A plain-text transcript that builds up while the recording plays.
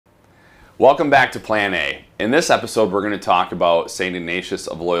Welcome back to Plan A. In this episode, we're going to talk about St. Ignatius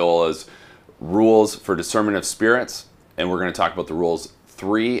of Loyola's rules for discernment of spirits, and we're going to talk about the rules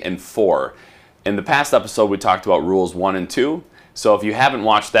 3 and 4. In the past episode, we talked about rules 1 and 2, so if you haven't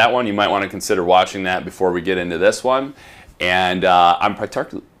watched that one, you might want to consider watching that before we get into this one. And I'm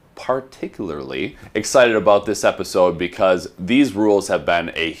particularly excited about this episode because these rules have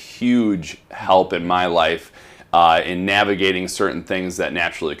been a huge help in my life in navigating certain things that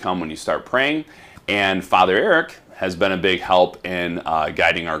naturally come when you start praying. And Father Eric has been a big help in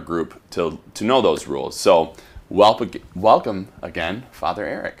guiding our group to know those rules. So welcome again, Father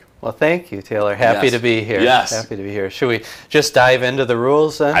Eric. Well, thank you, Taylor. Happy to be here. Yes. Happy to be here. Should we just dive into the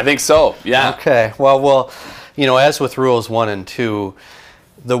rules then? I think so, yeah. Okay. Well, as with rules 1 and 2,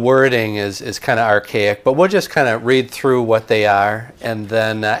 the wording is kind of archaic, but we'll just kind of read through what they are, and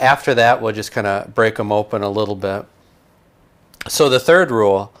then after that, we'll just kind of break them open a little bit. So the third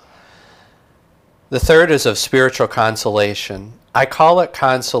rule, the third is of spiritual consolation. I call it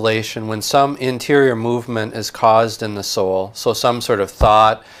consolation when some interior movement is caused in the soul, so some sort of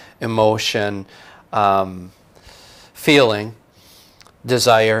thought, emotion, feeling,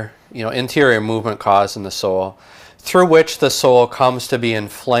 desire, interior movement caused in the soul, through which the soul comes to be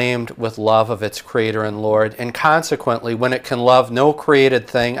inflamed with love of its Creator and Lord, and consequently, when it can love no created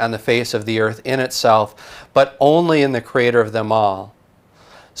thing on the face of the earth in itself, but only in the Creator of them all.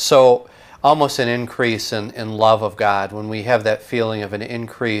 So, almost an increase in love of God, when we have that feeling of an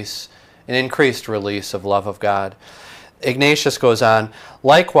increased release of love of God. Ignatius goes on,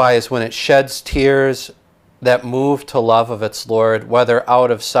 likewise, when it sheds tears that move to love of its Lord, whether out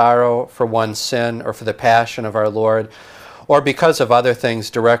of sorrow for one's sin or for the passion of our Lord, or because of other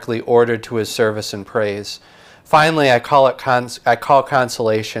things directly ordered to his service and praise. Finally, I call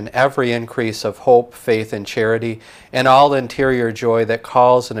consolation every increase of hope, faith, and charity, and all interior joy that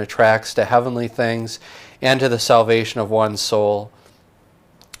calls and attracts to heavenly things and to the salvation of one's soul,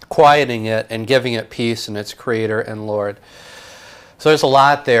 quieting it and giving it peace in its Creator and Lord. So there's a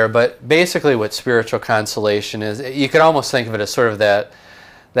lot there, but basically what spiritual consolation is, you could almost think of it as sort of that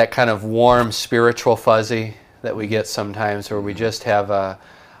kind of warm spiritual fuzzy that we get sometimes, where we just have a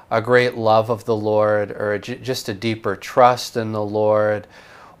great love of the Lord, or just a deeper trust in the Lord,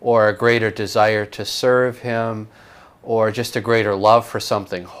 or a greater desire to serve Him, or just a greater love for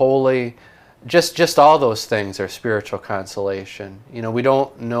something holy. Just all those things are spiritual consolation. We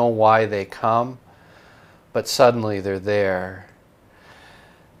don't know why they come, but suddenly they're there.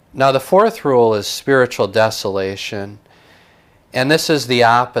 Now the fourth rule is spiritual desolation, and this is the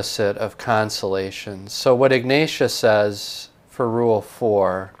opposite of consolation. So what Ignatius says for rule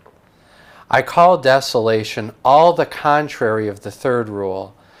 4, I call desolation all the contrary of the third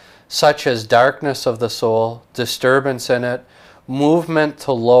rule, such as darkness of the soul, disturbance in it, movement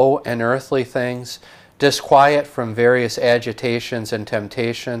to low and earthly things, disquiet from various agitations and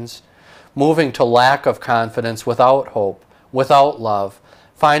temptations, moving to lack of confidence without hope, without love,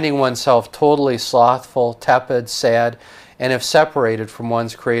 finding oneself totally slothful, tepid, sad, and if separated from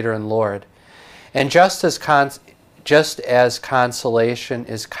one's Creator and Lord. And just as consolation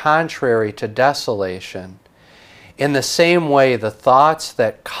is contrary to desolation, in the same way the thoughts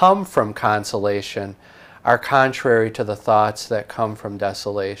that come from consolation are contrary to the thoughts that come from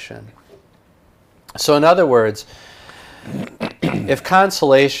desolation. So in other words, if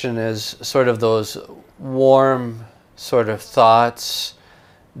consolation is sort of those warm sort of thoughts,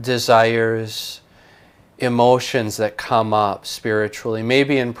 desires, emotions that come up spiritually,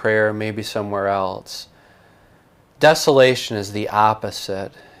 maybe in prayer, maybe somewhere else, desolation is the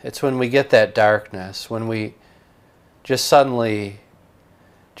opposite. It's when we get that darkness, when we just suddenly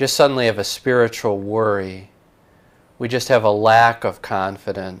have a spiritual worry. We just have a lack of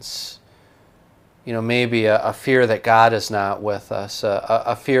confidence. Maybe a fear that God is not with us,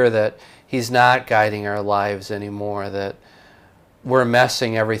 a fear that He's not guiding our lives anymore, that we're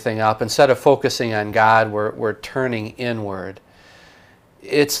messing everything up. Instead of focusing on God, we're turning inward.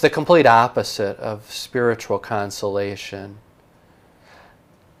 It's the complete opposite of spiritual consolation.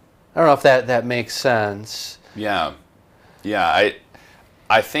 I don't know if that makes sense. Yeah. I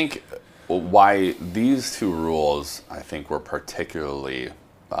think why these two rules, I think, were particularly,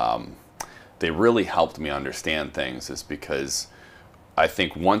 they really helped me understand things, is because I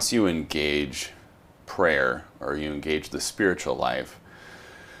think once you engage prayer, or you engage the spiritual life,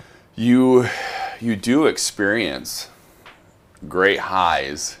 you do experience great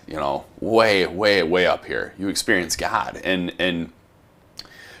highs, way up here. You experience God in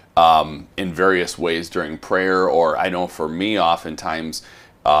various ways during prayer, or I know for me oftentimes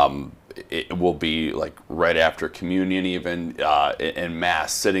it will be like right after communion, even in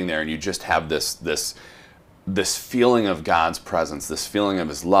Mass, sitting there, and you just have this feeling of God's presence, this feeling of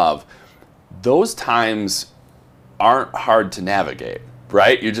His love. Those times aren't hard to navigate,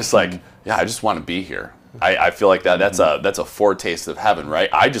 right? You're just like, yeah, I just want to be here. I feel like that's a foretaste of heaven, right?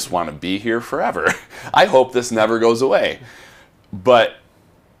 I just want to be here forever. I hope this never goes away. But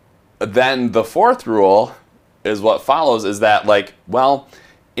then the fourth rule is what follows, is that, like, well,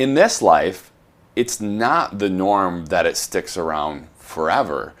 in this life, it's not the norm that it sticks around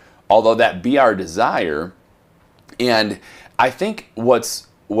forever, although that be our desire. And I think what's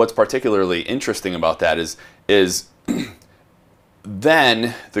particularly interesting about that is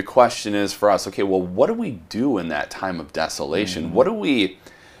then the question is for us, okay, well, what do we do in that time of desolation?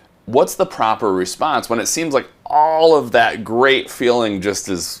 What's the proper response when it seems like all of that great feeling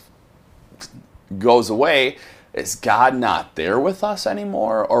just goes away? Is God not there with us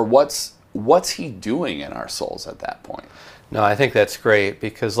anymore? Or what's He doing in our souls at that point? No, I think that's great,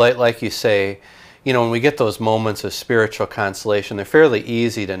 because like you say, when we get those moments of spiritual consolation, they're fairly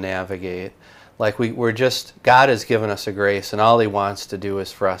easy to navigate. Like God has given us a grace, and all He wants to do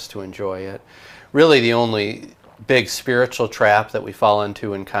is for us to enjoy it. Really, the only big spiritual trap that we fall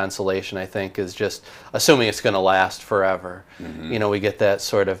into in consolation, I think, is just assuming it's going to last forever. We get that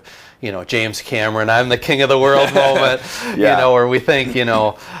sort of, James Cameron, I'm the king of the world moment, where we think,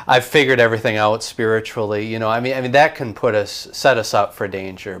 I've figured everything out spiritually. I mean, that can set us up for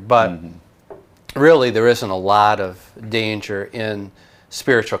danger. But really, there isn't a lot of danger in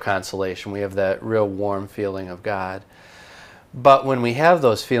spiritual consolation. We have that real warm feeling of God. But when we have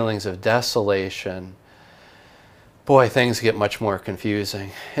those feelings of desolation, boy, things get much more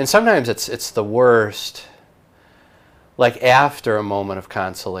confusing. And sometimes it's the worst, like after a moment of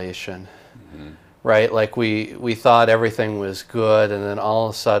consolation, right? Like we thought everything was good, and then all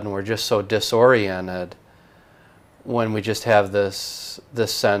of a sudden we're just so disoriented when we just have this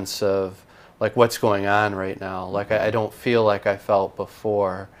sense of, like, what's going on right now? Like, I don't feel like I felt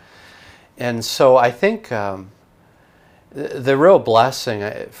before. And so I think the real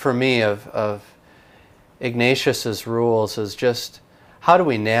blessing for me of Ignatius's rules is just, how do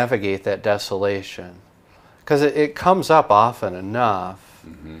we navigate that desolation? Because it comes up often enough,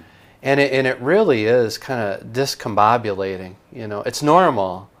 and it really is kind of discombobulating. It's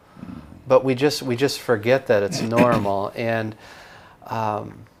normal, but we just forget that it's normal. And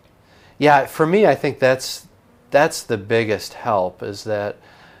yeah, for me, I think that's the biggest help, is that,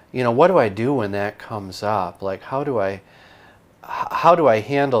 what do I do when that comes up? Like, how do I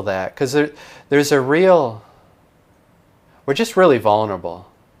handle that? Because there's we're just really vulnerable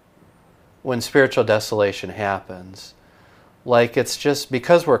when spiritual desolation happens. Like, it's just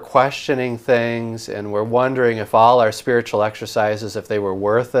because we're questioning things and we're wondering if all our spiritual exercises, if they were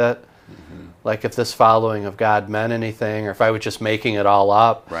worth it, like if this following of God meant anything, or if I was just making it all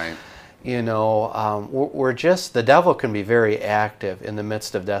up. Right. We're just, the devil can be very active in the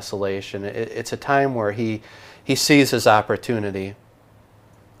midst of desolation. It's a time where he sees his opportunity,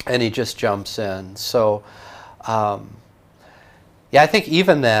 and he just jumps in. So, I think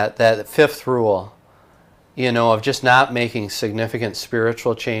even that fifth rule, of just not making significant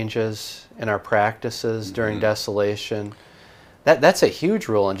spiritual changes in our practices during desolation, that's a huge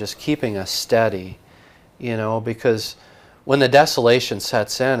rule in just keeping us steady, because when the desolation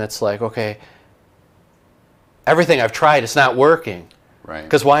sets in, it's like, okay, everything I've tried, it's not working. Right.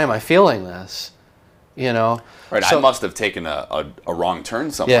 Because why am I feeling this? Right. So, I must have taken a wrong turn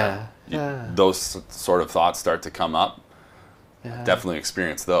somewhere. Yeah. Those sort of thoughts start to come up. Yeah. Definitely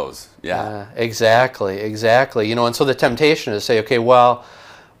experience those. Yeah. Exactly. And so the temptation is to say, okay, well,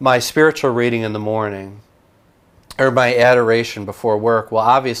 my spiritual reading in the morning, or my adoration before work, well,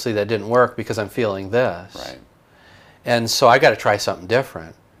 obviously that didn't work because I'm feeling this. Right. And so I got to try something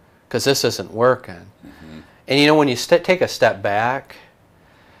different, because this isn't working. And when you take a step back,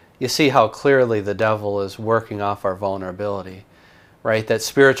 you see how clearly the devil is working off our vulnerability, right? That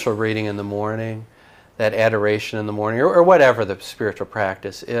spiritual reading in the morning, that adoration in the morning, or whatever the spiritual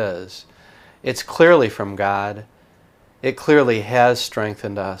practice is, it's clearly from God. It clearly has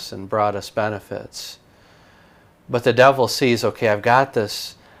strengthened us and brought us benefits. But the devil sees, okay, I've got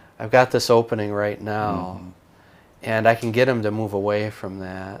this opening right now, and I can get him to move away from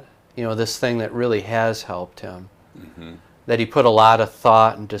that. This thing that really has helped him, that he put a lot of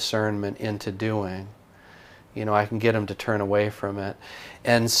thought and discernment into doing. I can get him to turn away from it.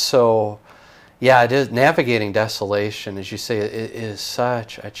 And so, it is navigating desolation, as you say, it is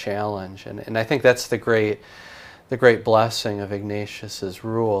such a challenge. And I think that's the great blessing of Ignatius's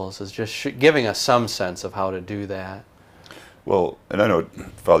rules, is just giving us some sense of how to do that. Well, and I know,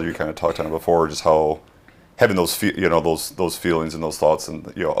 Father, you kind of talked on it before, just how having those those feelings and those thoughts and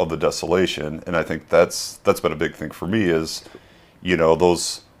of the desolation, and I think that's been a big thing for me is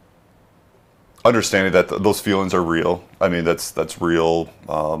those understanding that those feelings are real. I mean, that's real.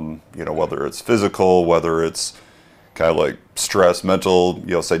 Whether it's physical, whether it's kind of like stress,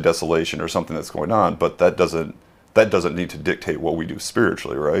 mental, say desolation or something that's going on, but that doesn't need to dictate what we do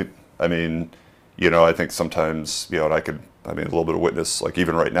spiritually, right? I mean, I think sometimes, and a little bit of witness, like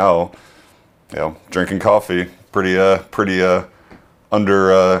even right now, drinking coffee, pretty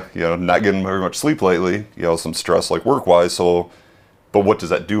under, not getting very much sleep lately, some stress like work-wise, so, but what does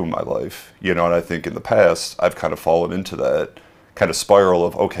that do in my life? And I think in the past, I've kind of fallen into that kind of spiral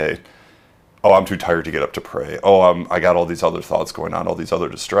of, okay, oh, I'm too tired to get up to pray. Oh, I got all these other thoughts going on, all these other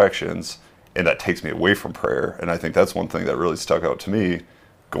distractions, and that takes me away from prayer. And I think that's one thing that really stuck out to me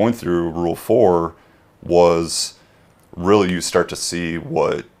going through Rule 4 was really you start to see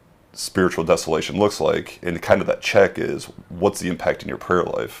what spiritual desolation looks like, and kind of that check is, what's the impact in your prayer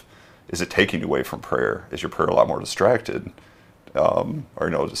life? Is it taking you away from prayer? Is your prayer a lot more distracted?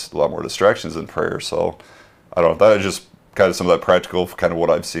 Just a lot more distractions in prayer. So I don't know, that is just kind of some of that practical, kind of what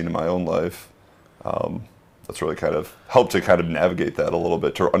I've seen in my own life. That's really kind of helped to kind of navigate that a little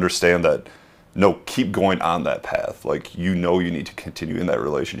bit, to understand that, no, keep going on that path. Like, you need to continue in that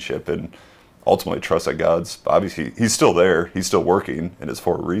relationship and ultimately trust that God's, obviously, He's still there, He's still working, and it's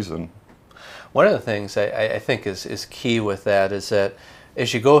for a reason. One of the things I think is key with that is that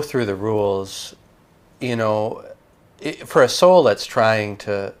as you go through the rules, for a soul that's trying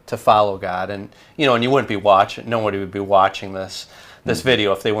to follow God, and and you wouldn't be watching, nobody would be watching this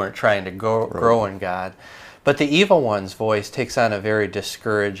video if they weren't trying to grow in God. But the evil one's voice takes on a very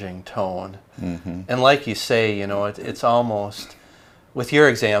discouraging tone. Mm-hmm. And like you say, it's almost, with your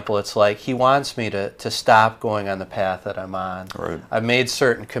example, it's like he wants me to stop going on the path that I'm on. Right. I've made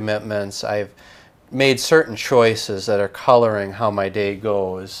certain commitments. I've made certain choices that are coloring how my day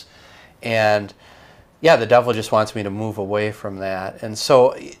goes. And yeah, the devil just wants me to move away from that. And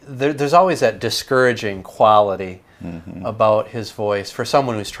so there's always that discouraging quality about his voice for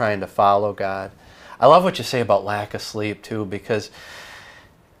someone who's trying to follow God. I love what you say about lack of sleep too, because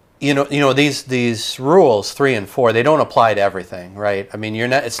these rules 3 and 4, they don't apply to everything, right? I mean,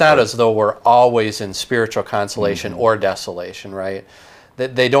 it's not as though we're always in spiritual consolation or desolation, right?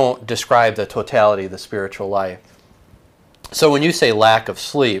 They don't describe the totality of the spiritual life. So when you say lack of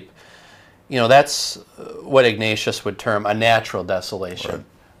sleep, that's what Ignatius would term a natural desolation,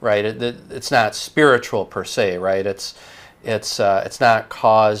 right? It's not spiritual per se, right? It's not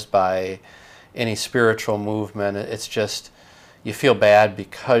caused by any spiritual movement. It's just you feel bad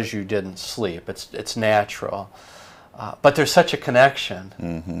because you didn't sleep. It's natural, but there's such a connection.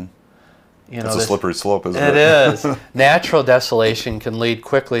 Mm-hmm. It's a slippery slope, isn't it? It is. Natural desolation can lead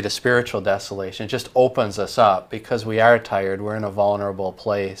quickly to spiritual desolation. It just opens us up because we are tired. We're in a vulnerable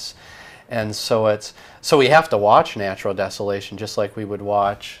place. And so we have to watch natural desolation just like we would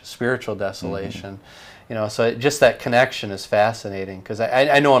watch spiritual desolation. Mm-hmm. So just that connection is fascinating, because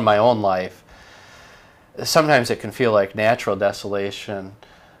I know in my own life, sometimes it can feel like natural desolation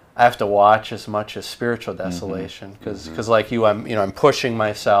I have to watch as much as spiritual desolation, because like you, I'm pushing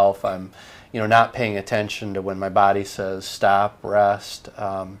myself. I'm not paying attention to when my body says stop, rest,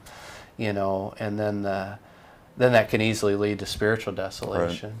 and then that can easily lead to spiritual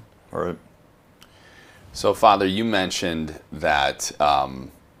desolation. Right. So, Father, you mentioned that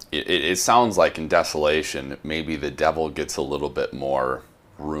it sounds like in desolation, maybe the devil gets a little bit more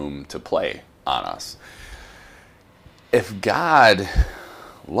room to play on us. If God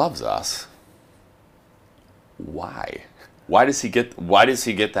loves us, why? Why does he get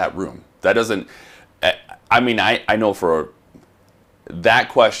that room? That doesn't. I know for that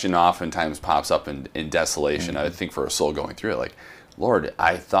question oftentimes pops up in desolation. I think for a soul going through it, like, Lord,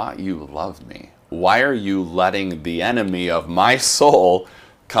 I thought you loved me. Why are you letting the enemy of my soul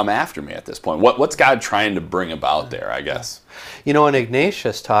come after me at this point? What's God trying to bring about there, I guess? And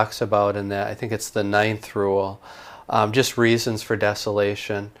Ignatius talks about in that, I think it's the 9th rule, just reasons for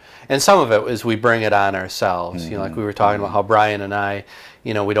desolation. And some of it is we bring it on ourselves. Like we were talking about how Brian and I,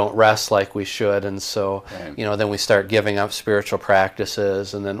 we don't rest like we should. And so, then we start giving up spiritual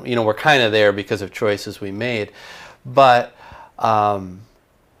practices. And then, we're kind of there because of choices we made. But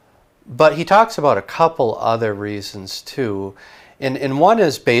he talks about a couple other reasons too. And one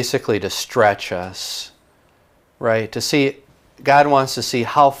is basically to stretch us, right? To see, God wants to see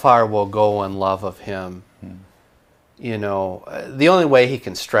how far we'll go in love of Him. The only way He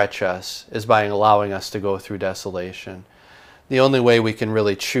can stretch us is by allowing us to go through desolation. The only way we can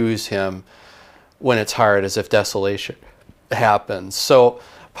really choose Him when it's hard is if desolation happens. So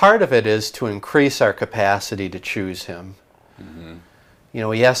part of it is to increase our capacity to choose him.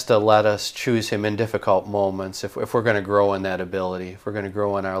 He has to let us choose him in difficult moments if we're going to grow in that ability, if we're going to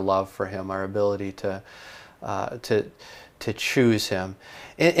grow in our love for him, our ability to choose him.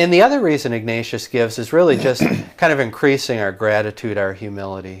 And the other reason Ignatius gives is really just kind of increasing our gratitude, our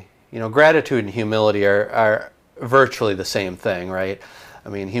humility. Gratitude and humility are virtually the same thing, right? I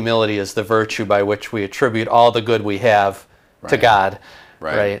mean, humility is the virtue by which we attribute all the good we have to God,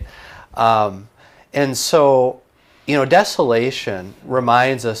 right? And so, desolation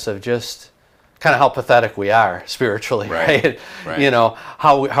reminds us of just kind of how pathetic we are spiritually, right?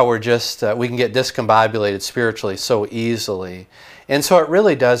 How we're just, we can get discombobulated spiritually so easily. And so it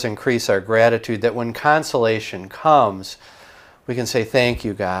really does increase our gratitude that when consolation comes, we can say, thank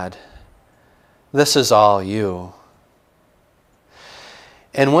you, God. This is all you.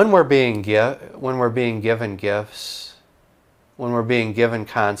 And when we're being given gifts, when we're being given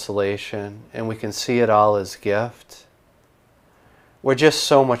consolation, and we can see it all as gift, we're just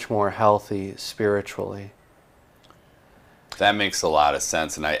so much more healthy spiritually. That makes a lot of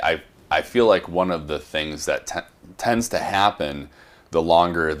sense. And I feel like one of the things that tends to happen the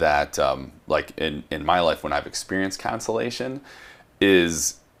longer that, like in my life when I've experienced consolation,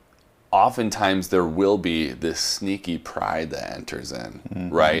 is oftentimes there will be this sneaky pride that enters in,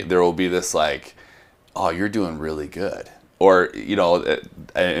 right? There will be this like, oh, you're doing really good. Or,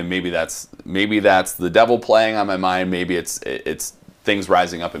 and maybe that's the devil playing on my mind. Maybe it's things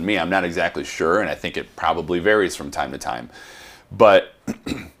rising up in me. I'm not exactly sure, and I think it probably varies from time to time. But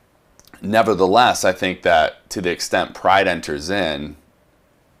nevertheless, I think that to the extent pride enters in,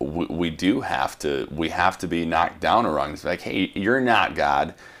 we have to be knocked down a rung. It's like, hey, you're not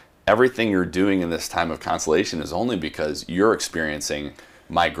God. Everything you're doing in this time of consolation is only because you're experiencing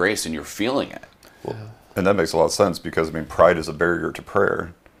my grace and you're feeling it. Well, and that makes a lot of sense because pride is a barrier to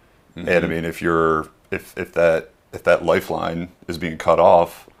prayer. And if that lifeline is being cut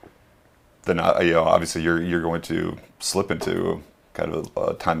off, then obviously you're going to slip into kind of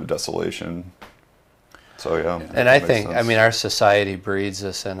a time of desolation. So and I think sense. Our society breeds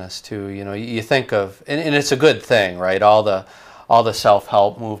this in us too. You think of, and it's a good thing, right? All the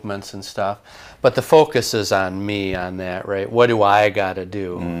self-help movements and stuff, but the focus is on me, on that, right? What do I got to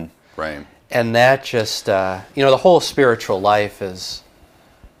do? Right. And that just, the whole spiritual life is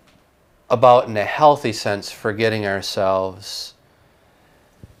about, in a healthy sense, forgetting ourselves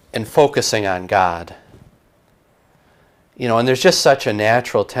and focusing on God. And there's just such a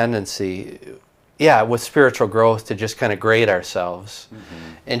natural tendency, with spiritual growth to just kind of grade ourselves.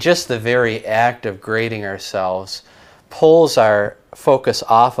 And just the very act of grading ourselves pulls our focus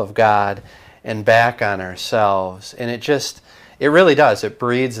off of God and back on ourselves. And it really does. It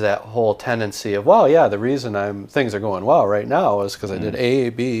breeds that whole tendency of, the reason things are going well right now is because I did A,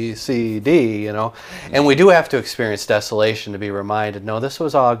 B, C, D, And we do have to experience desolation to be reminded, no, this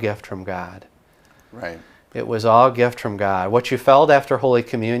was all a gift from God. Right. It was all a gift from God. What you felt after Holy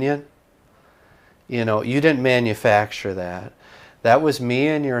Communion, you didn't manufacture that. That was me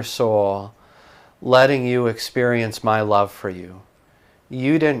and your soul letting you experience my love for you.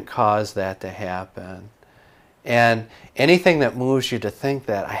 You didn't cause that to happen. And anything that moves you to think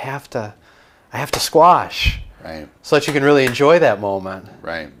that, I have to squash. Right. So that you can really enjoy that moment.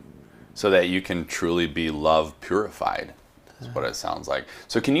 Right. So that you can truly be love purified, is what it sounds like.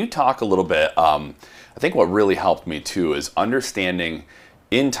 So can you talk a little bit, I think what really helped me too is understanding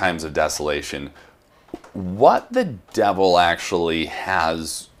in times of desolation what the devil actually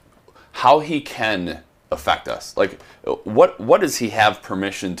has, how he can affect us. Like, what does he have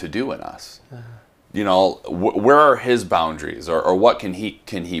permission to do in us? Where are his boundaries, or what can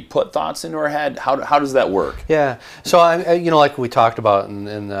he put thoughts into our head? How does that work? Yeah. So like we talked about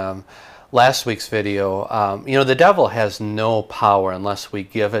in last week's video, the devil has no power unless we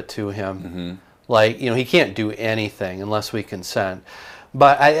give it to him. Like, he can't do anything unless we consent.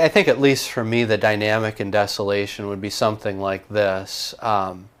 But I think, at least for me, the dynamic in desolation would be something like this.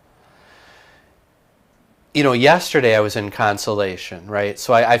 Yesterday I was in consolation, right?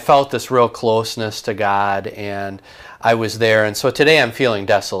 So I felt this real closeness to God, and I was there. And so today I'm feeling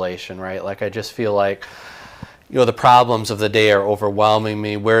desolation, right? Like, I just feel like, the problems of the day are overwhelming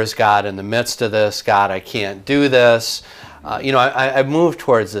me. Where's God in the midst of this? God, I can't do this. I moved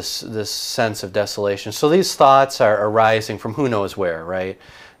towards this sense of desolation. So these thoughts are arising from who knows where, right?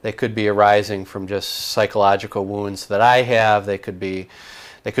 They could be arising from just psychological wounds that I have. They could be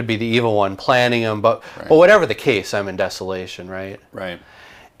the evil one planning them. But whatever the case, I'm in desolation, right? Right.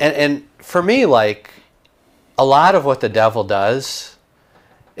 And for me, like, a lot of what the devil does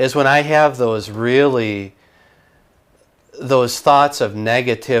is when I have those really those thoughts of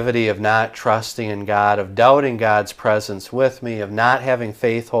negativity, of not trusting in God, of doubting God's presence with me, of not having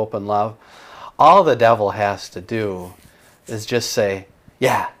faith, hope, and love, all the devil has to do is just say,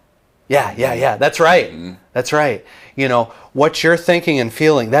 yeah, that's right. Mm-hmm. That's right. You know, what you're thinking and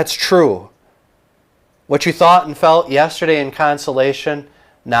feeling, that's true. What you thought and felt yesterday in Consolation,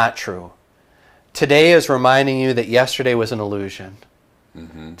 not true. Today is reminding you that yesterday was an illusion.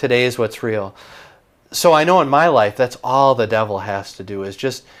 Mm-hmm. Today is what's real. So I know in my life, that's all the devil has to do, is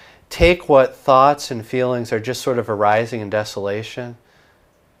just take what thoughts and feelings are just sort of arising in desolation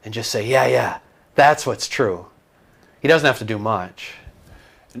and just say, yeah, that's what's true. He doesn't have to do much.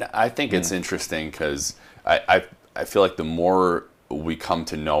 I think it's interesting because I feel like the more we come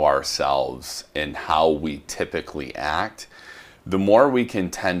to know ourselves and how we typically act, the more we can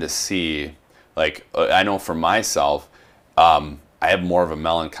tend to see, like, I know for myself, I have more of a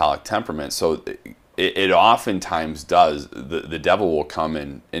melancholic temperament, so it oftentimes does, the devil will come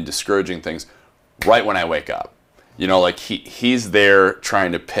in discouraging things right when I wake up. You know, like he's there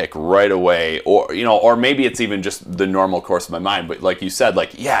trying to pick right away, or, you know, or maybe it's even just the normal course of my mind, but like you said,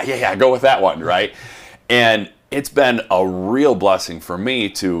 like, yeah, go with that one, right? And it's been a real blessing for me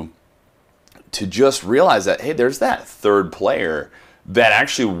to just realize that, hey, there's that third player that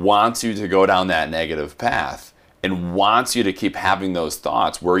actually wants you to go down that negative path and wants you to keep having those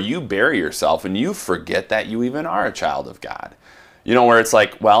thoughts where you bury yourself and you forget that you even are a child of God. You know, where it's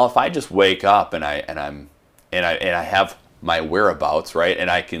like, well, if I just wake up and I have my whereabouts, right? And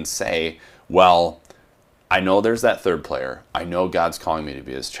I can say, well, I know there's that third player. I know God's calling me to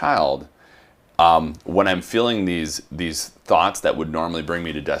be his child. When I'm feeling these thoughts that would normally bring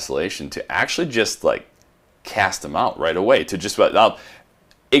me to desolation, to actually just like cast them out right away, to just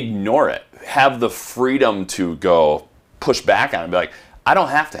ignore it, have the freedom to go push back on it and be like, I don't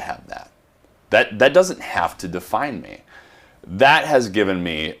have to have that. That doesn't have to define me. That has given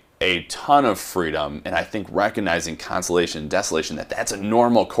me a ton of freedom, and I think recognizing consolation and desolation, that's a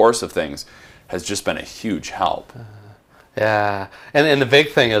normal course of things, has just been a huge help. Yeah, and the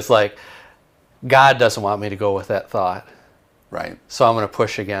big thing is, like, God doesn't want me to go with that thought. Right. So I'm going to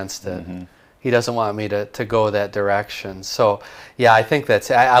push against it. Mm-hmm. He doesn't want me to go that direction. So, yeah, I think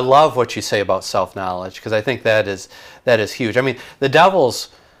I love what you say about self-knowledge, because I think that is huge. I mean, the devil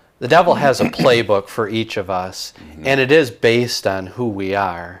has a playbook for each of us, mm-hmm. and it is based on who we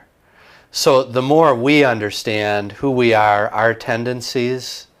are. So the more we understand who we are, our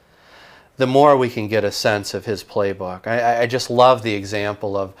tendencies, the more we can get a sense of his playbook. I just love the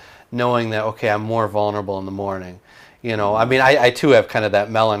example of knowing that, okay, I'm more vulnerable in the morning. You know, I mean, I too have kind of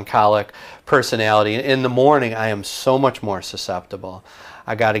that melancholic personality. In the morning, I am so much more susceptible.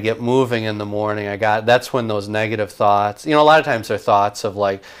 I got to get moving in the morning. That's when those negative thoughts, you know, a lot of times they're thoughts of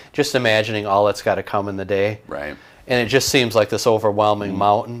like just imagining all that's got to come in the day. Right. And it just seems like this overwhelming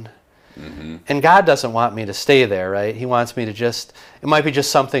mountain. Mm-hmm. And God doesn't want me to stay there, right? He wants me to it might be just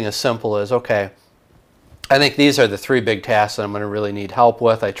something as simple as, okay, I think these are the 3 big tasks that I'm going to really need help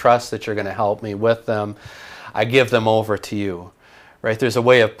with. I trust that you're going to help me with them. I give them over to you, right? There's a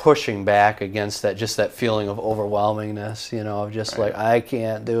way of pushing back against that, just that feeling of overwhelmingness, you know, of just right. Like, I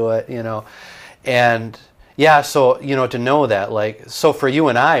can't do it, you know. And yeah, so, you know, to know that, like, so for you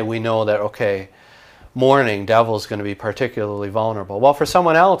and I, we know that, okay, morning, devil's going to be particularly vulnerable. Well, for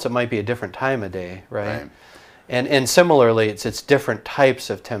someone else, it might be a different time of day, right? And similarly, it's different types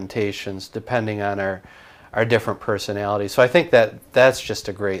of temptations depending on our different personalities. So I think that's just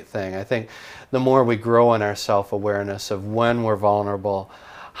a great thing. I think the more we grow in our self-awareness of when we're vulnerable,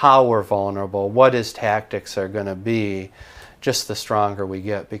 how we're vulnerable, what his tactics are going to be, just the stronger we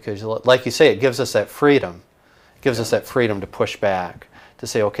get. Because, like you say, it gives us that freedom. It gives us that freedom to push back, to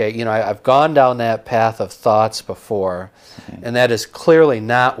say, okay, you know, I've gone down that path of thoughts before, and that is clearly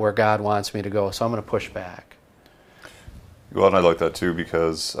not where God wants me to go, so I'm going to push back. Well, and I like that too,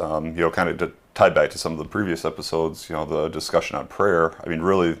 because, you know, kind of to tie back to some of the previous episodes, you know, the discussion on prayer, I mean,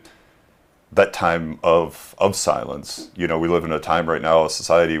 really, that time of silence, you know, we live in a time right now, a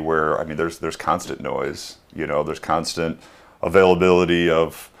society where, I mean, there's constant noise, you know, there's constant availability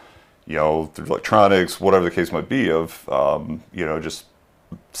of, you know, through electronics, whatever the case might be, of, you know, just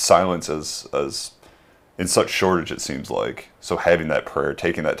silence as in such shortage, it seems like. So having that prayer,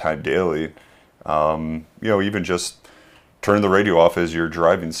 taking that time daily, you know, even just turning the radio off as you're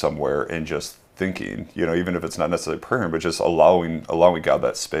driving somewhere and just thinking, you know, even if it's not necessarily praying, but just allowing God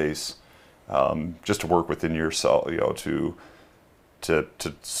that space, just to work within yourself, you know, to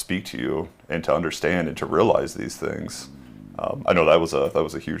speak to you and to understand and to realize these things. I know that was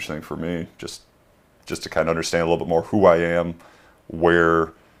a huge thing for me, just to kind of understand a little bit more who I am,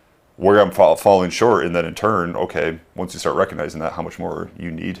 where where I'm falling short, and then in turn, okay, once you start recognizing that, how much more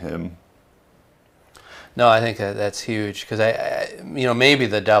you need him. No, I think that's huge, because maybe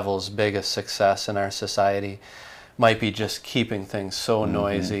the devil's biggest success in our society might be just keeping things so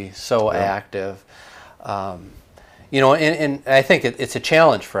noisy, so active. And I think it's a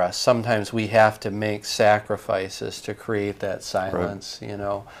challenge for us. Sometimes we have to make sacrifices to create that silence.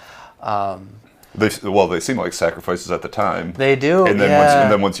 Right. They seem like sacrifices at the time. They do. And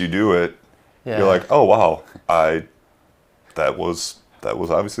then once you do it, you're like, oh wow, that was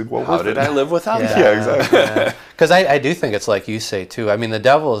obviously what How did I live without that? Yeah, exactly. Because I do think it's like you say too. I mean, the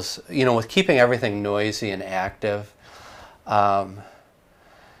devil's, with keeping everything noisy and active, what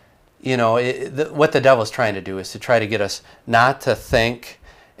the devil's trying to do is to try to get us not to think,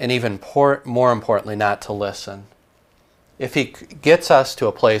 and even more importantly, not to listen. If he gets us to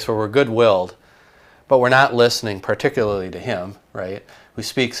a place where we're good-willed, but we're not listening particularly to him, right, who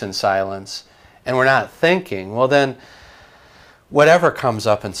speaks in silence, and we're not thinking, well then, whatever comes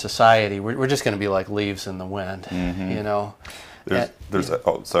up in society, we're just going to be like leaves in the wind,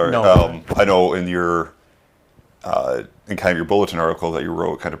 Sorry. No. I know in your in kind of your bulletin article that you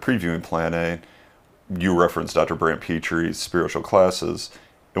wrote, kind of previewing Plan A, you referenced Dr. Brant Petree's spiritual classes,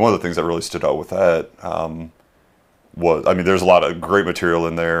 and one of the things that really stood out with that was, I mean, there's a lot of great material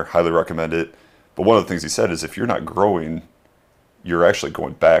in there, highly recommend it, but one of the things he said is if you're not growing, you're actually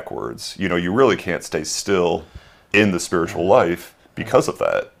going backwards. You really can't stay still in the spiritual life because of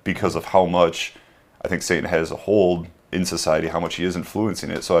that, because of how much I think Satan has a hold in society, how much he is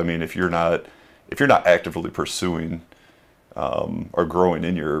influencing it. So I mean, if you're not actively pursuing or growing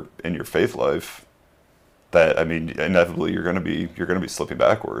in your faith life, that, I mean, inevitably you're going to be slipping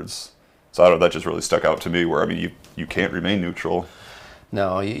backwards. So I don't know, that just really stuck out to me, where I mean, you can't remain neutral.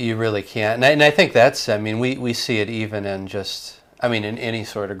 No, you really can't. And I think that's, I mean, we see it even in just, I mean, in any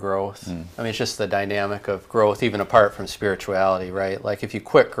sort of growth. I mean, it's just the dynamic of growth, even apart from spirituality, right? Like if you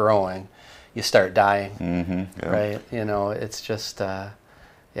quit growing, you start dying, right? It's just, I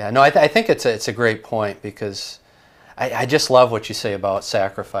think it's a great point, because I just love what you say about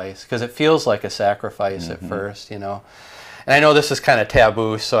sacrifice, because it feels like a sacrifice at first, And I know this is kind of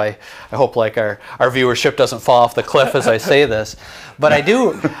taboo, so I hope like our viewership doesn't fall off the cliff as I say this. But I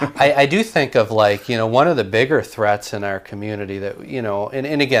do think of like, one of the bigger threats in our community that,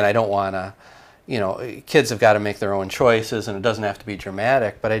 and again, I don't want to, kids have got to make their own choices, and it doesn't have to be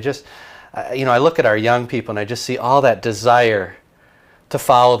dramatic, but I look at our young people and I just see all that desire to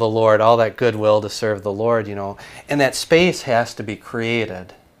follow the Lord, all that goodwill to serve the Lord, and that space has to be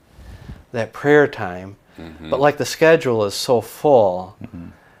created, that prayer time. But like the schedule is so full,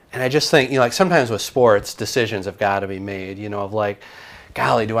 and I just think, like sometimes with sports, decisions have got to be made, of like,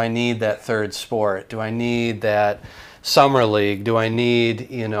 golly, do I need that third sport? Do I need that summer league? Do I need,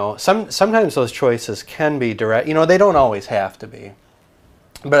 sometimes those choices can be direct, they don't always have to be.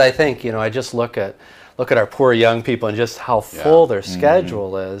 But I think, I just look at our poor young people and just how full their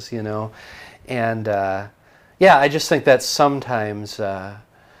schedule is, and I just think that sometimes, that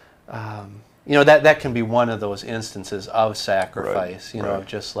can be one of those instances of sacrifice, right. Of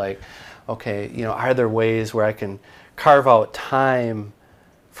just like, okay, are there ways where I can carve out time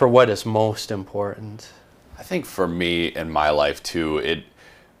for what is most important? I think for me in my life too,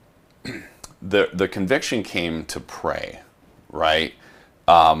 the conviction came to pray, right?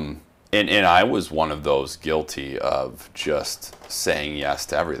 And I was one of those guilty of just saying yes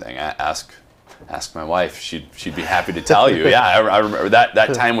to everything. Ask my wife; she'd be happy to tell you. Yeah, I remember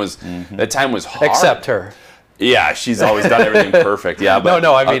that time was hard. Except her. Yeah, she's always done everything perfect. Yeah, but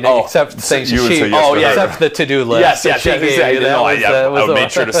no, I mean except things you would say yes except the to-do list. Yes, exactly. I would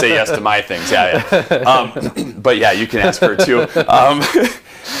make sure to say yes to my things. Yeah. But yeah, you can ask her too.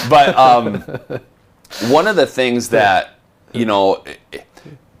 But one of the things that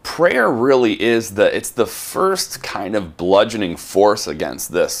prayer really is it's the first kind of bludgeoning force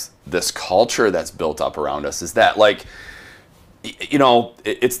against this culture that's built up around us, is that like,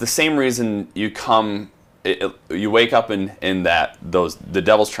 it's the same reason you wake up in that the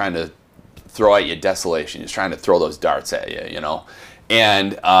devil's trying to throw at you desolation. He's trying to throw those darts at you,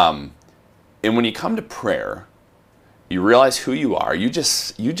 and when you come to prayer, you realize who you are. You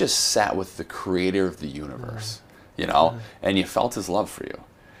just sat with the creator of the universe, and you felt his love for you.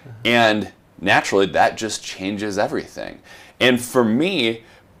 And naturally, that just changes everything. And for me,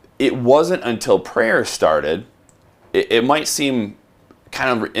 it wasn't until prayer started, it might seem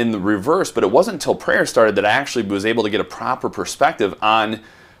kind of in the reverse, but it wasn't until prayer started that I actually was able to get a proper perspective on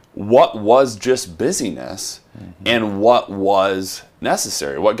what was just busyness and what was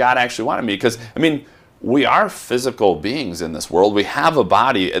necessary, what God actually wanted me. Because, I mean, we are physical beings in this world. We have a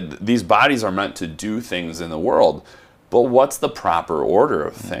body. These bodies are meant to do things in the world. But what's the proper order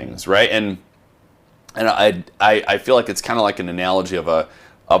of things, right? And I feel like it's kind of like an analogy of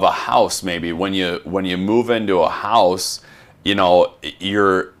a house. Maybe when you move into a house, you know,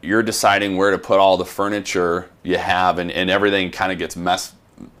 you're deciding where to put all the furniture you have, and everything kind of gets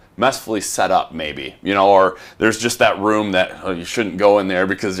messfully set up, maybe, you know, or there's just that room that you shouldn't go in there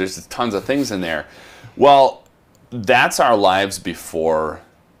because there's tons of things in there. Well, that's our lives before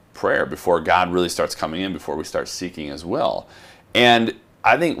prayer, before God really starts coming in, before we start seeking His will. And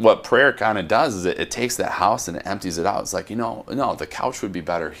I think what prayer kind of does is it takes that house and it empties it out. It's like, you know, no, the couch would be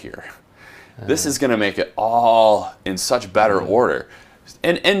better here. This is going to make it all in such better order.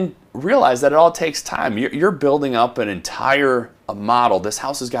 And realize that it all takes time. You're building up an entire model. This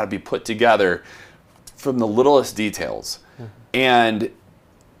house has got to be put together from the littlest details. And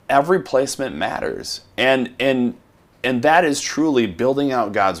every placement matters. And that is truly building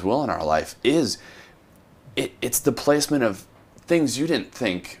out God's will in our life. It's the placement of things you didn't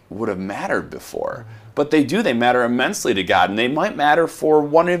think would have mattered before. But they do. They matter immensely to God. And they might matter for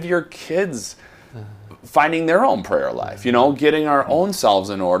one of your kids finding their own prayer life, you know, getting our own selves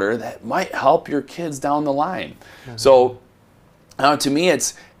in order that might help your kids down the line. So to me,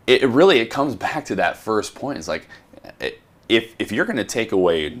 it comes back to that first point. It's like, if you're going to take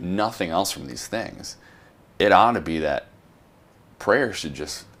away nothing else from these things, it ought to be that prayer should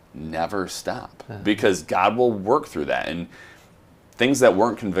just never stop, because God will work through that, and things that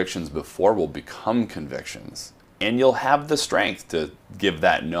weren't convictions before will become convictions, and you'll have the strength to give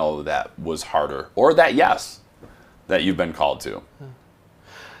that no that was harder, or that yes that you've been called to.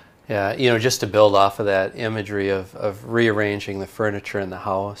 Yeah, you know, just to build off of that imagery of rearranging the furniture in the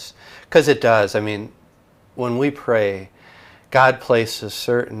house, because it does. I mean, when we pray, God places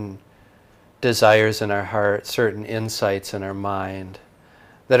certain desires in our heart, certain insights in our mind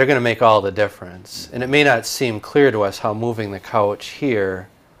that are going to make all the difference. And it may not seem clear to us how moving the couch here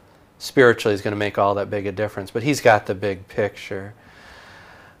spiritually is going to make all that big a difference, but He's got the big picture.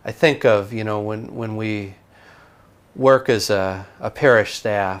 I think of, you know, when we work as a parish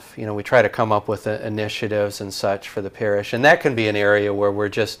staff, you know, we try to come up with initiatives and such for the parish, and that can be an area where we're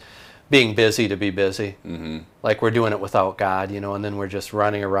just being busy to be busy. Like we're doing it without God, you know, and then we're just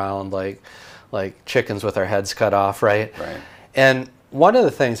running around like chickens with our heads cut off, right? And one of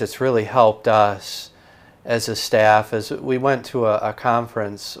the things that's really helped us as a staff is we went to a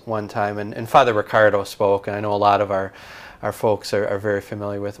conference one time, and Father Ricardo spoke, and I know a lot of our folks are very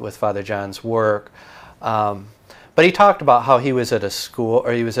familiar with Father John's work. But he talked about how he was at a school,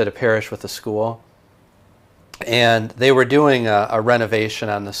 or he was at a parish with a school, and they were doing a renovation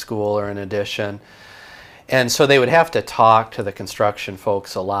on the school, or an addition. And so they would have to talk to the construction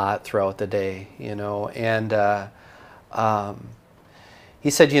folks a lot throughout the day, you know. And he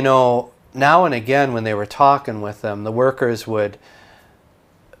said, you know, now and again when they were talking with them, the workers would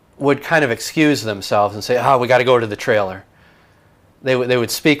kind of excuse themselves and say, oh, we got to go to the trailer. They would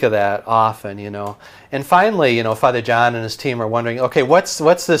speak of that often, you know. And finally, you know, Father John and his team are wondering, okay, what's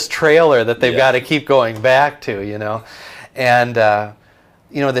this trailer that they've got to keep going back to, you know? And,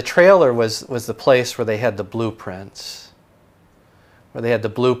 you know, the trailer was the place where they had the blueprints, for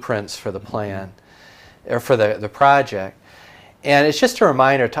the plan, or for the project. And it's just a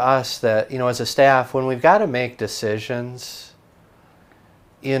reminder to us that, you know, as a staff, when we've got to make decisions,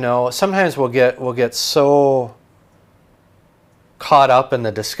 you know, sometimes we'll get so caught up in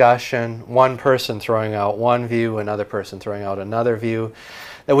the discussion, one person throwing out one view, another person throwing out another view,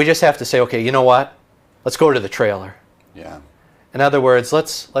 that we just have to say, okay, you know what? Let's go to the trailer. Yeah. In other words,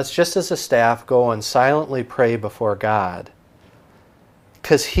 let's just as a staff go and silently pray before God,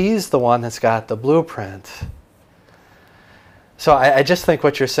 because He's the one that's got the blueprint. So I just think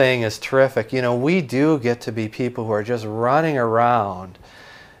what you're saying is terrific. You know, we do get to be people who are just running around,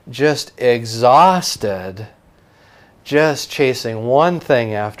 just exhausted, just chasing one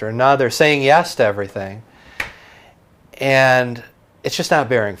thing after another, saying yes to everything. And it's just not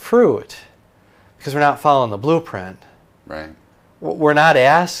bearing fruit because we're not following the blueprint. Right. We're not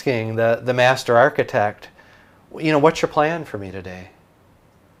asking the master architect, you know, what's your plan for me today?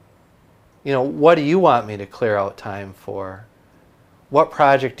 You know, what do you want me to clear out time for? What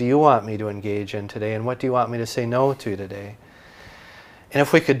project do you want me to engage in today, and what do you want me to say no to today? And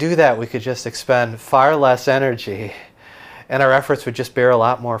if we could do that, we could just expend far less energy, and our efforts would just bear a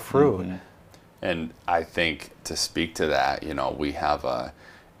lot more fruit. And I think to speak to that, you know, we have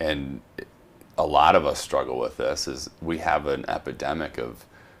and a lot of us struggle with this, is we have an epidemic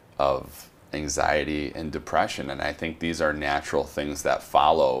of anxiety and depression, and I think these are natural things that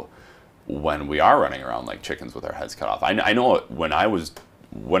follow when we are running around like chickens with our heads cut off. I know it when I was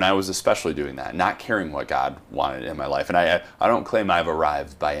especially doing that, not caring what God wanted in my life. And I don't claim I've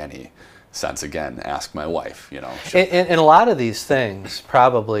arrived by any sense. Again, ask my wife, you know. And a lot of these things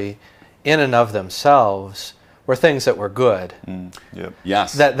probably in and of themselves were things that were good. Yep.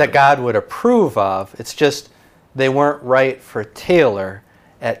 Yes. That God would approve of. It's just they weren't right for Taylor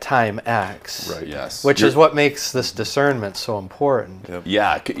at time X. Right. Yes. Which is what makes this discernment so important. Yep.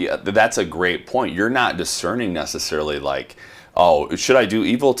 Yeah, that's a great point. You're not discerning necessarily like, oh, should I do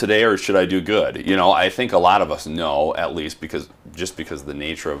evil today or should I do good? You know, I think a lot of us know, at least because of the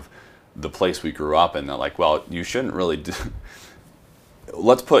nature of the place we grew up in, they're like, well, you shouldn't really do.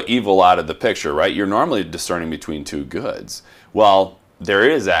 Let's put evil out of the picture, right? You're normally discerning between two goods. Well, there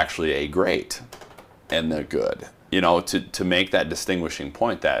is actually a great and the good. You know, to make that distinguishing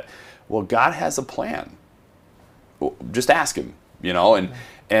point that, well, God has a plan. Just ask him, you know, and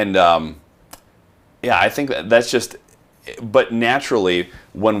yeah, I think that's just, but naturally,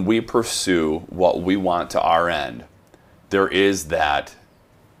 when we pursue what we want to our end, there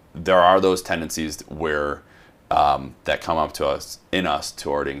are those tendencies where that come up to us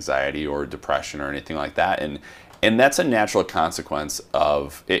toward anxiety or depression or anything like that, and that's a natural consequence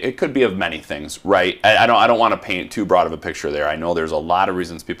of it could be of many things, right? I don't want to paint too broad of a picture there. I know there's a lot of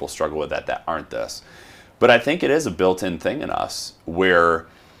reasons people struggle with that aren't this, but I think it is a built-in thing in us where,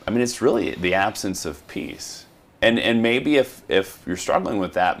 I mean, it's really the absence of peace. And maybe if you're struggling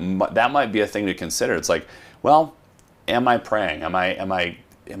with that, that might be a thing to consider. It's like, well, am I praying? Am I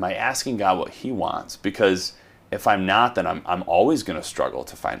asking God what He wants? Because if I'm not, then I'm always going to struggle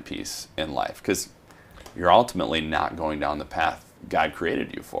to find peace in life, because you're ultimately not going down the path God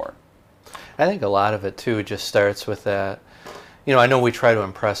created you for. I think a lot of it too just starts with that. You know, I know we try to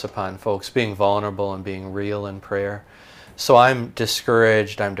impress upon folks being vulnerable and being real in prayer. So I'm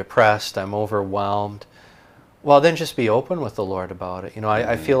discouraged, I'm depressed, I'm overwhelmed. Well, then just be open with the Lord about it. You know,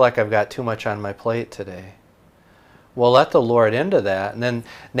 I feel like I've got too much on my plate today. Well, let the Lord into that, and then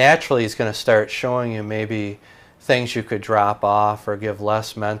naturally He's going to start showing you maybe things you could drop off or give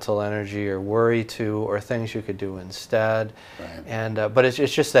less mental energy or worry to, or things you could do instead. Right. And but it's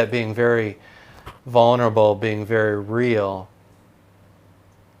just that being very vulnerable, being very real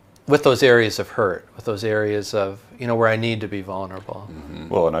with those areas of hurt, with those areas of, you know, where I need to be vulnerable. Mm-hmm.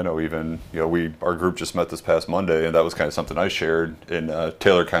 Well, and I know even, you know, our group just met this past Monday, and that was kind of something I shared, and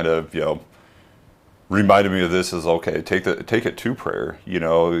Taylor kind of, you know, reminded me of this as, okay, take it to prayer. You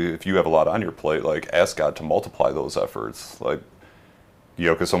know, if you have a lot on your plate, like, ask God to multiply those efforts. Like, you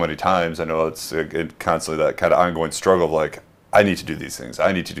know, because so many times I know it's constantly that kind of ongoing struggle of like, I need to do these things,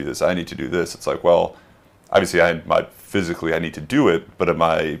 I need to do this, I need to do this. It's like, well, obviously physically I need to do it, but am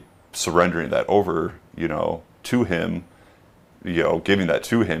I surrendering that over, you know, to Him, you know, giving that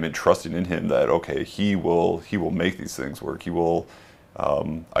to Him and trusting in Him that, okay, He will make these things work. He will,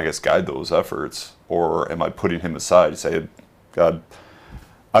 I guess, guide those efforts. Or am I putting Him aside, say, God,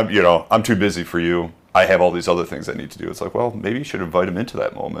 I'm too busy for you. I have all these other things I need to do. It's like, well, maybe you should invite Him into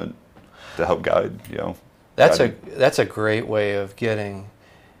that moment to help guide, you know. That's a great way of giving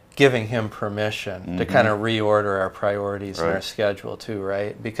Him permission to kind of reorder our priorities and our schedule too,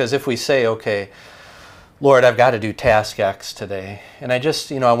 right? Because if we say, okay, Lord, I've got to do task X today, and I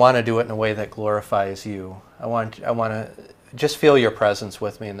just, I want to do it in a way that glorifies you. I want to just feel your presence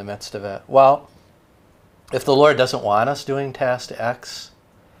with me in the midst of it. Well, if the Lord doesn't want us doing task X,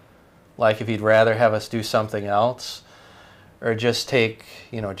 like if He'd rather have us do something else, or just take,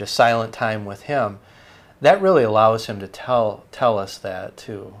 just silent time with Him, that really allows Him to tell us that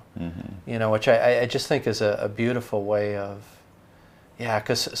too. Which I just think is a beautiful way of,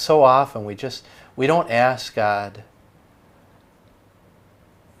 because so often we don't ask God,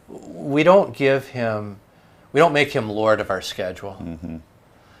 we don't make Him Lord of our schedule.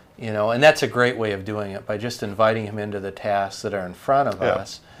 And that's a great way of doing it, by just inviting Him into the tasks that are in front of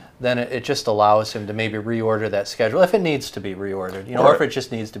us. Then it just allows Him to maybe reorder that schedule if it needs to be reordered, or if it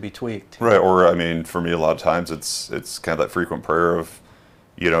just needs to be tweaked. Right, or I mean, for me, a lot of times it's kind of that frequent prayer of,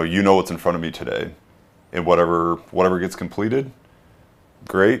 you know what's in front of me today, and whatever gets completed,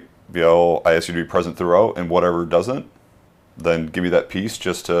 great. I ask you to be present throughout, and whatever doesn't, then give me that peace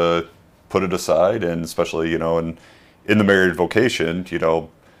just to put it aside. And especially, in the married vocation,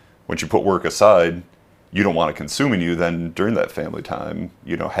 once you put work aside, you don't want it consuming you. Then during that family time,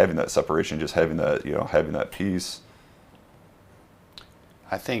 having that separation, just having that peace.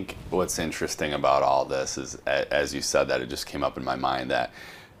 I think what's interesting about all this is, as you said that, it just came up in my mind that,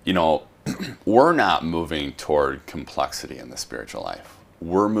 we're not moving toward complexity in the spiritual life.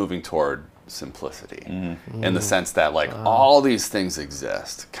 We're moving toward simplicity, in the sense that like all these things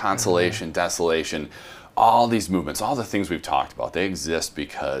exist, consolation, desolation, all these movements, all the things we've talked about, they exist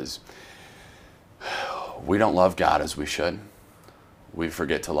because we don't love God as we should. We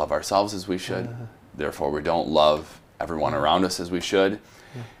forget to love ourselves as we should. Therefore, we don't love everyone around us as we should.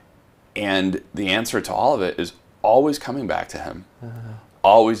 And the answer to all of it is always coming back to Him.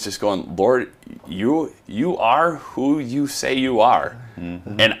 Always just going, Lord, you are who you say you are.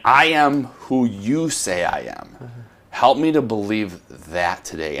 And I am who you say I am. Help me to believe that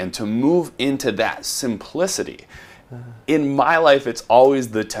today and to move into that simplicity. In my life, it's always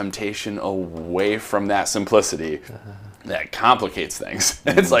the temptation away from that simplicity that complicates things.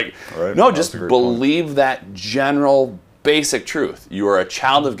 It's like, no, just believe that general basic truth. You are a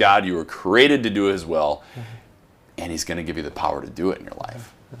child of God. You were created to do His will. And He's going to give you the power to do it in your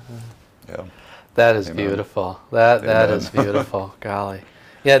life. Yeah. That is beautiful. That is beautiful. Golly.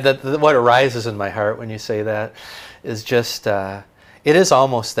 Yeah, what arises in my heart when you say that is just, it is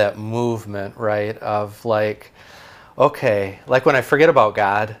almost that movement, right, of like, okay, like when I forget about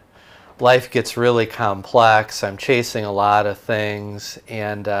God, life gets really complex. I'm chasing a lot of things.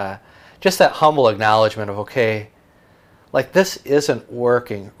 And just that humble acknowledgement of, okay, like this isn't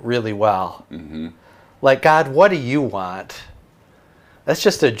working really well. Like, God, what do you want? That's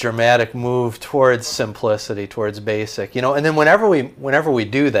just a dramatic move towards simplicity, towards basic, you know. And then whenever we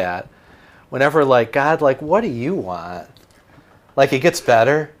do that, whenever like, God, like, what do you want? Like, it gets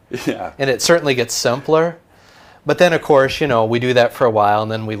better, and it certainly gets simpler. But then, of course, you know, we do that for a while,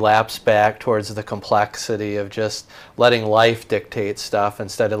 and then we lapse back towards the complexity of just letting life dictate stuff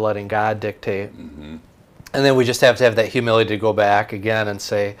instead of letting God dictate. And then we just have to have that humility to go back again and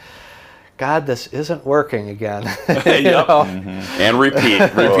say, God, this isn't working again. And repeat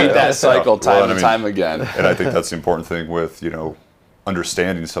that cycle time and time again. And I think that's the important thing with, you know,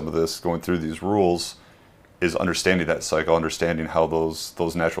 understanding some of this, going through these rules, is understanding that cycle, understanding how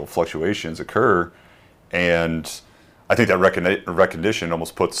those natural fluctuations occur. And I think that recognition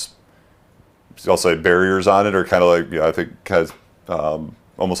almost puts, I'll say, barriers on it, or kind of like, I think kind of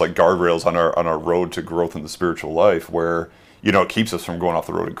almost like guardrails on our road to growth in the spiritual life, where, you know, it keeps us from going off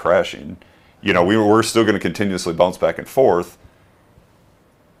the road and crashing. You know, we're still going to continuously bounce back and forth,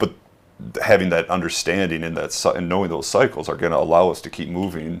 but having that understanding and knowing those cycles are going to allow us to keep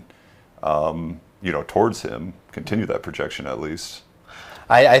moving, you know, towards Him, continue that projection at least.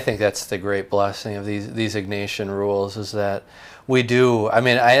 I think that's the great blessing of these Ignatian rules, is that we do, I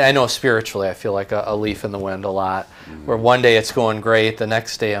mean, I know spiritually I feel like a leaf in the wind a lot, where one day it's going great, the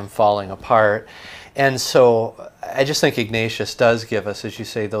next day I'm falling apart. And so I just think Ignatius does give us, as you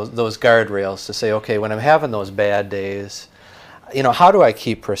say, those guardrails to say, okay, when I'm having those bad days, you know, how do I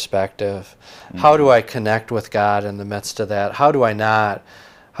keep perspective? How do I connect with God in the midst of that? How do I not,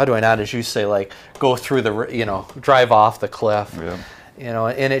 as you say, like go through the, you know, drive off the cliff? You know,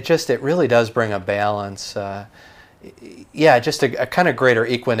 and it really does bring a balance. Just a kind of greater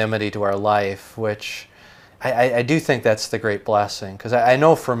equanimity to our life, which I do think that's the great blessing. Because I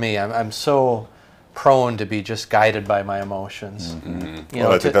know for me, I'm so prone to be just guided by my emotions. You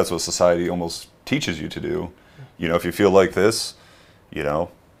know, I think that's what society almost teaches you to do. You know, if you feel like this, you know,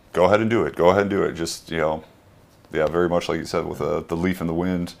 go ahead and do it. Go ahead and do it. Just, you know, very much like you said with the leaf in the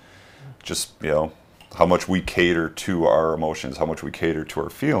wind. Just, you know, how much we cater to our emotions, how much we cater to our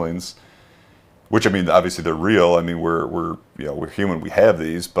feelings. Which, I mean, obviously they're real. I mean, we're human. We have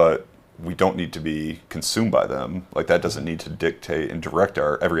these, but we don't need to be consumed by them. Like, that doesn't need to dictate and direct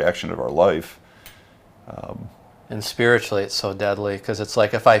every action of our life. And spiritually, it's so deadly, because it's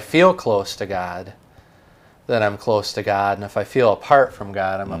like, if I feel close to God, then I'm close to God, and if I feel apart from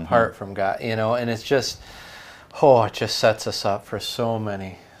God, I'm apart from God. You know, and it's just, it just sets us up for so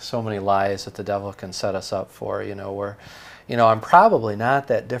many lies that the devil can set us up for. You know, where, you know, I'm probably not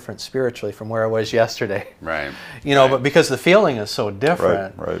that different spiritually from where I was yesterday. Right. You know, but because the feeling is so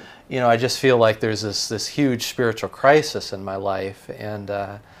different. Right. You know, I just feel like there's this huge spiritual crisis in my life, and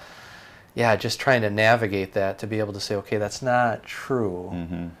just trying to navigate that, to be able to say, okay, that's not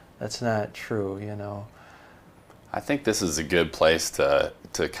true. That's not true, you know. I think this is a good place to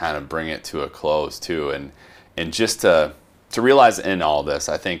kind of bring it to a close too, and just to realize in all this,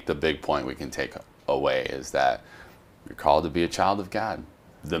 I think the big point we can take away is that you're called to be a child of God.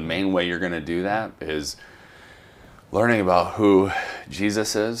 The main way you're going to do that is learning about who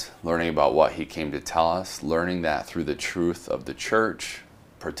Jesus is, learning about what He came to tell us, learning that through the truth of the church,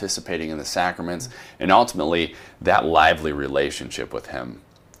 participating in the sacraments, and ultimately that lively relationship with Him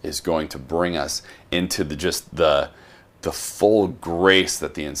is going to bring us into the full grace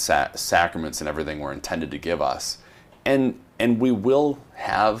that the sacraments and everything were intended to give us. And we will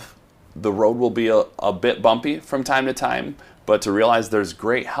have the road will be a bit bumpy from time to time, but to realize there's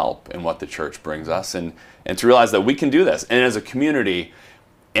great help in what the church brings us, and to realize that we can do this. And as a community,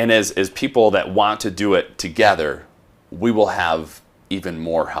 and as people that want to do it together, we will have even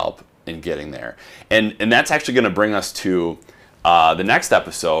more help in getting there. And that's actually going to bring us to the next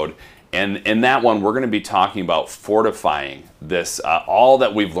episode. And in that one, we're going to be talking about fortifying this, all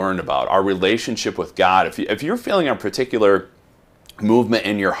that we've learned about our relationship with God. If you're feeling a particular movement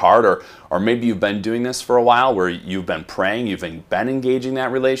in your heart, or maybe you've been doing this for a while, where you've been praying, you've been engaging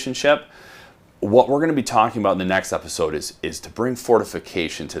that relationship, what we're going to be talking about in the next episode is to bring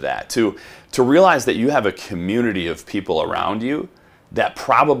fortification to that, to realize that you have a community of people around you that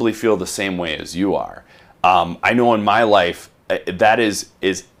probably feel the same way as you are. I know in my life, that is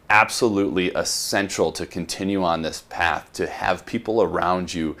absolutely essential to continue on this path, to have people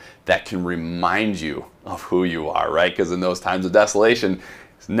around you that can remind you of who you are, right? Because in those times of desolation,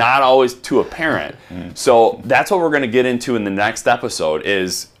 it's not always too apparent. So that's what we're going to get into in the next episode,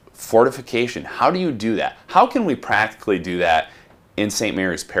 is fortification. How do you do that? How can we practically do that in St.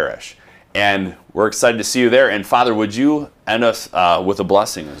 Mary's Parish? And we're excited to see you there. And Father, would you end us with a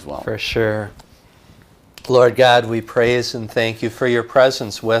blessing as well? For sure. Lord God, we praise and thank you for your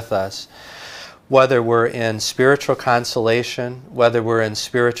presence with us. Whether we're in spiritual consolation, whether we're in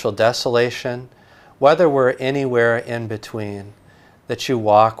spiritual desolation, whether we're anywhere in between, that you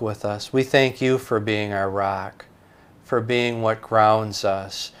walk with us. We thank you for being our rock, for being what grounds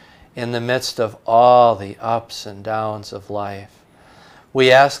us in the midst of all the ups and downs of life.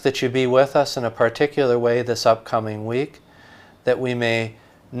 We ask that you be with us in a particular way this upcoming week, that we may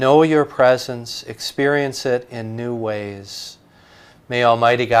know your presence, experience it in new ways. May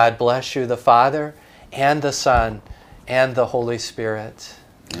Almighty God bless you, the Father, and the Son, and the Holy Spirit.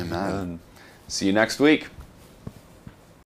 Amen. See you next week.